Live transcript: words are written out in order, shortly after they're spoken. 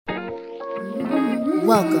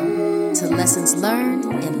Welcome to Lessons Learned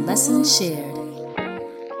and Lessons Shared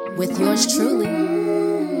with yours truly,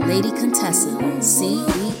 Lady Contessa,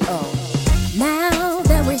 CEO. Now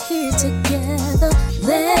that we're here together,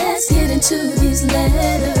 let's get into these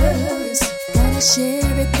letters. Gotta share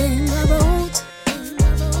everything I wrote.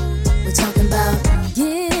 We're talking about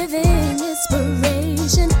giving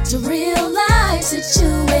inspiration to real life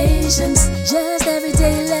situations, just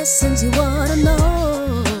everyday lessons you wanna know.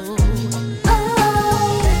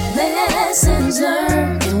 Lessons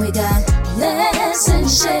learned, and we got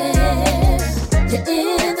lessons shared. You're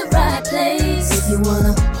in the right place if you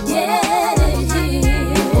wanna get it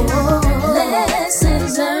here.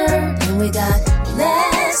 Lessons learned, and we got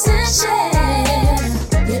lessons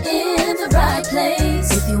shared. You're in the right place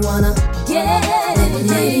if you wanna get it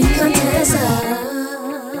here. Contessa,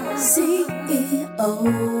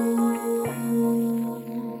 CEO.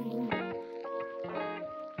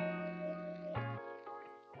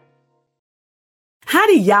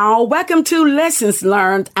 Howdy, y'all. Welcome to Lessons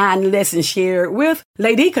Learned and Lessons Shared with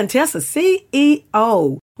Lady Contessa,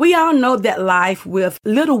 CEO. We all know that life with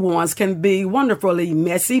little ones can be wonderfully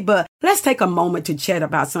messy, but let's take a moment to chat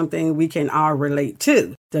about something we can all relate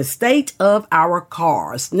to: the state of our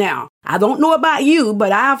cars. Now, I don't know about you,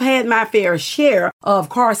 but I've had my fair share of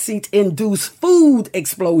car seat-induced food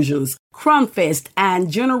explosions, crumb fest, and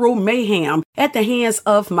general mayhem at the hands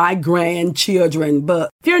of my grandchildren. But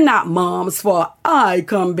fear not, moms, for I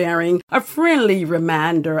come bearing a friendly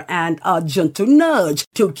reminder and a gentle nudge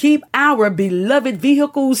to keep our beloved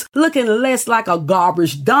vehicles looking less like a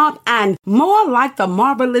garbage dump and more like the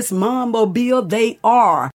marvelous mom-mobile they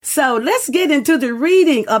are. So let's get into the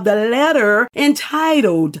reading of the letter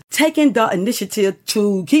entitled Taking the Initiative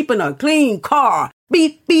to Keeping a Clean Car.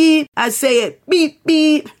 Beep, beep. I say it, beep,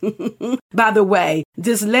 beep. By the way,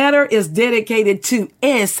 this letter is dedicated to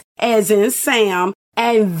S as in Sam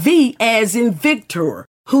and V as in Victor,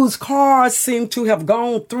 whose cars seem to have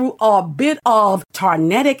gone through a bit of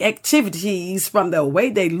tornadic activities from the way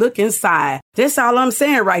they look inside. That's all I'm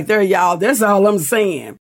saying right there, y'all. That's all I'm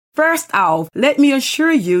saying. First off, let me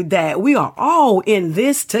assure you that we are all in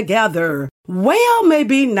this together. Well,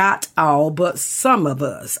 maybe not all, but some of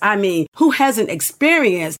us. I mean, who hasn't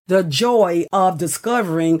experienced the joy of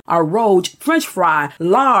discovering a roach French fry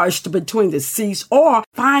lodged between the seats or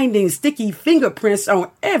finding sticky fingerprints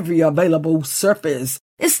on every available surface?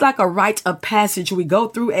 It's like a rite of passage we go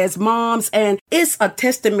through as moms, and it's a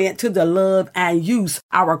testament to the love and use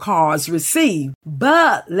our cars receive.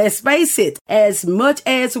 But let's face it, as much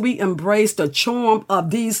as we embrace the charm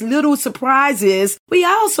of these little surprises, we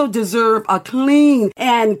also deserve a clean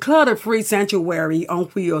and clutter-free sanctuary on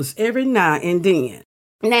wheels every now and then.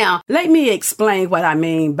 Now, let me explain what I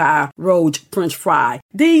mean by roach French fry.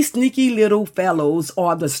 These sneaky little fellows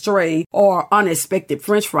are the stray or unexpected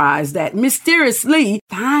French fries that mysteriously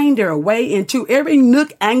find their way into every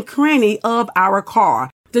nook and cranny of our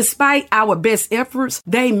car. Despite our best efforts,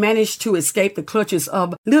 they manage to escape the clutches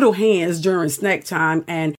of little hands during snack time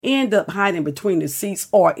and end up hiding between the seats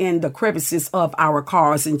or in the crevices of our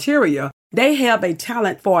car's interior. They have a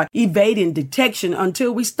talent for evading detection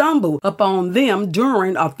until we stumble upon them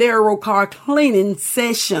during a thorough car cleaning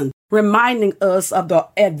session, reminding us of the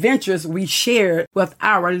adventures we shared with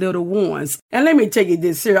our little ones. And let me tell you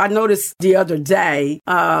this here. I noticed the other day,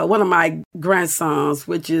 one of my grandsons,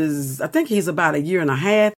 which is, I think he's about a year and a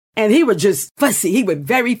half, and he was just fussy. He was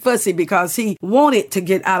very fussy because he wanted to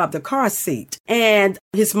get out of the car seat. And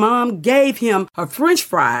his mom gave him a French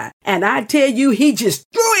fry. And I tell you, he just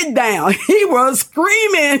threw it down. He was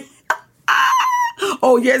screaming.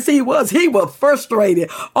 Oh, yes, he was. He was frustrated.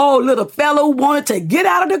 Oh, little fellow wanted to get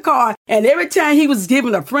out of the car. And every time he was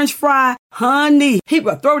given a French fry, honey, he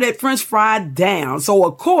would throw that French fry down. So,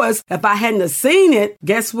 of course, if I hadn't have seen it,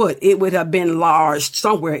 guess what? It would have been lodged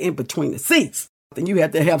somewhere in between the seats. And you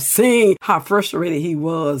had to have seen how frustrated he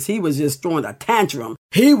was. He was just throwing a tantrum.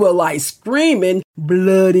 He was like screaming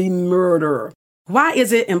bloody murder. Why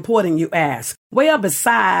is it important, you ask? Well,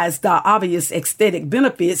 besides the obvious aesthetic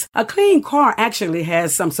benefits, a clean car actually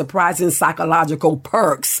has some surprising psychological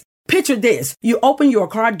perks. Picture this. You open your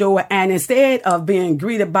car door and instead of being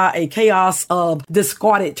greeted by a chaos of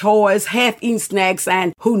discarded toys, half-eaten snacks,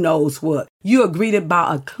 and who knows what, you are greeted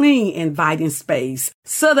by a clean, inviting space.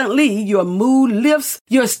 Suddenly, your mood lifts,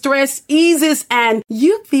 your stress eases, and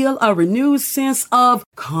you feel a renewed sense of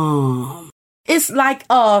calm. It's like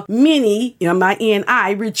a mini,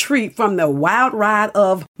 M-I-N-I, retreat from the wild ride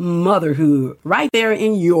of motherhood right there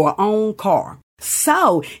in your own car.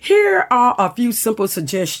 So here are a few simple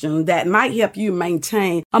suggestions that might help you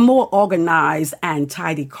maintain a more organized and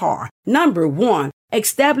tidy car. Number one,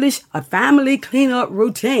 Establish a family cleanup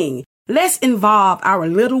routine. Let's involve our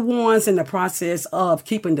little ones in the process of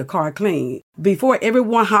keeping the car clean. Before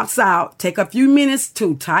everyone hops out, take a few minutes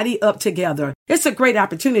to tidy up together. It's a great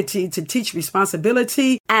opportunity to teach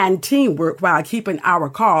responsibility and teamwork while keeping our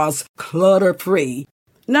cars clutter-free.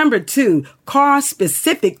 Number 2,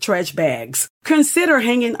 car-specific trash bags. Consider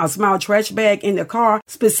hanging a small trash bag in the car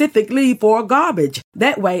specifically for garbage.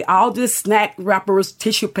 That way, all the snack wrappers,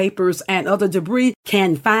 tissue papers, and other debris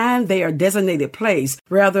can find their designated place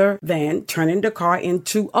rather than turning the car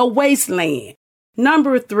into a wasteland.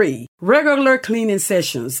 Number 3, regular cleaning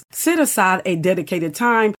sessions. Set aside a dedicated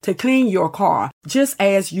time to clean your car, just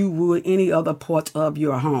as you would any other part of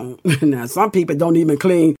your home. Now, some people don't even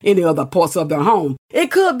clean any other parts of their home.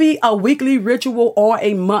 It could be a weekly ritual or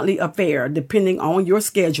a monthly affair, depending on your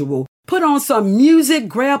schedule. Put on some music,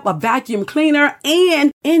 grab a vacuum cleaner,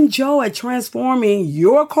 and enjoy transforming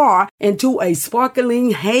your car into a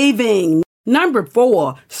sparkling haven. Number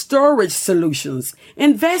 4, storage solutions.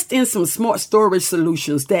 Invest in some smart storage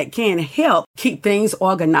solutions that can help keep things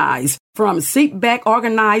organized. From seat back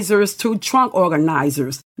organizers to trunk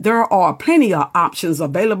organizers, there are plenty of options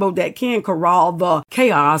available that can corral the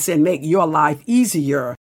chaos and make your life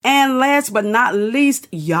easier. And last but not least,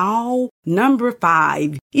 y'all, number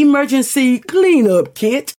 5, emergency cleanup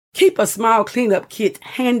kit. Keep a small cleanup kit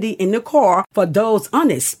handy in the car for those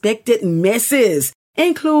unexpected messes.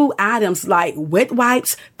 Include items like wet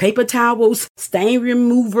wipes, paper towels, stain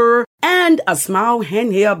remover, and a small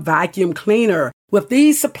handheld vacuum cleaner. With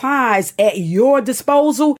these supplies at your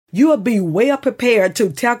disposal, you'll be well prepared to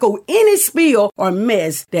tackle any spill or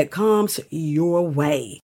mess that comes your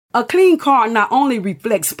way. A clean car not only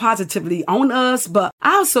reflects positively on us, but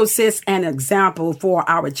also sets an example for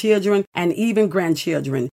our children and even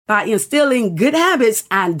grandchildren. By instilling good habits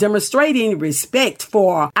and demonstrating respect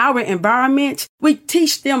for our environment, we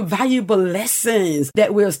teach them valuable lessons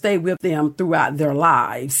that will stay with them throughout their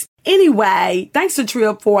lives. Anyway, thanks to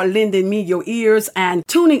Trip for lending me your ears and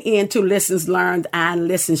tuning in to Lessons Learned and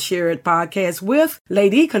Lessons Shared podcast with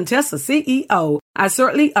Lady Contessa CEO. I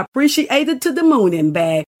certainly appreciate it to the moon and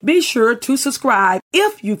back. Be sure to subscribe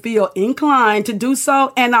if you feel inclined to do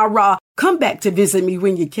so, and I'll come back to visit me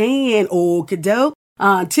when you can. Okie doke.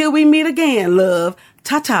 Until we meet again, love.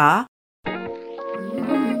 Ta-ta.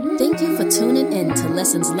 Thank you for tuning in to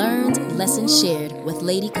Lessons Learned, Lessons Shared with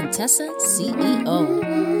Lady Contessa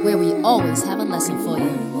CEO, where we always have a lesson for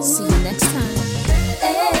you. See you next time.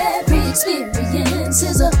 Every experience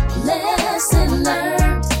is a lesson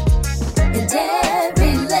learned, and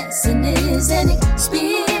every lesson is an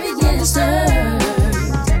experience earned.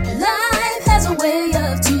 Life has a way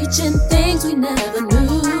of teaching things we never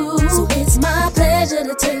knew, so it's my pleasure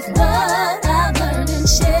to take my